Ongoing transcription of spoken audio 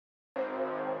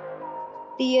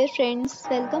Dear friends,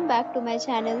 welcome back to my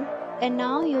channel. And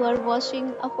now you are watching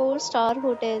a 4-star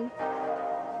hotel.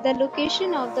 The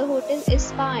location of the hotel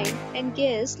is fine and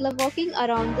guests love walking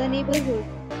around the neighborhood.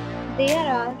 There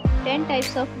are 10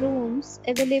 types of rooms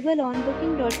available on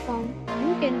booking.com.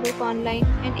 You can book online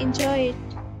and enjoy it.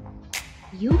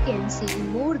 You can see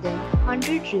more than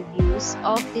 100 reviews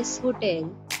of this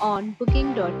hotel on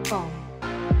booking.com.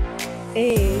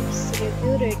 Its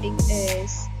review rating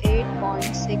is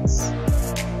 8.6,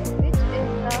 which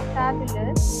is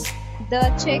fabulous. The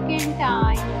check-in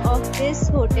time of this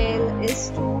hotel is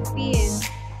 2 p.m.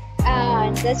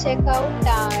 and the checkout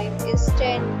time is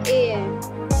 10 a.m.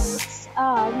 Pets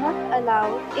are not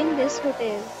allowed in this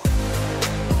hotel.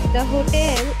 The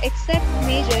hotel accepts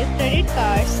major credit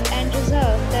cards and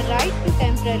reserves the right to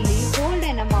temporarily hold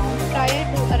an amount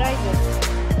prior to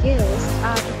arrival. Guests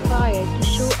are required to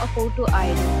show a photo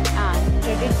ID and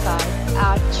credit card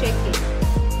at check-in.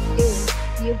 If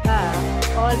you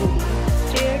have already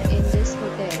stayed in this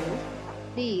hotel,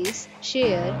 please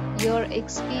share your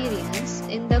experience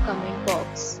in the comment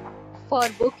box. For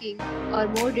booking or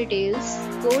more details,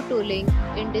 go to link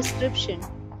in description.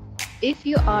 If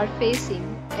you are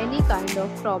facing any kind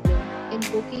of problem in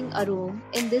booking a room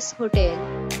in this hotel,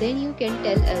 then you can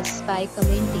tell us by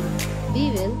commenting.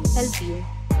 We will help you.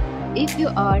 If you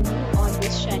are new on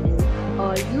this channel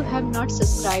or you have not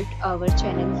subscribed our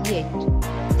channel yet,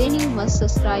 then you must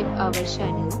subscribe our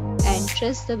channel and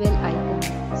press the bell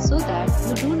icon so that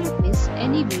you do not miss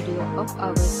any video of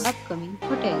our upcoming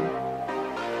hotel.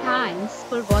 Thanks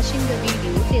for watching the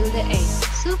video till the end.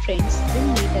 So friends, we'll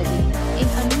meet again in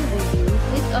a new video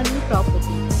with a new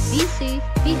property. Be safe,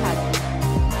 be happy.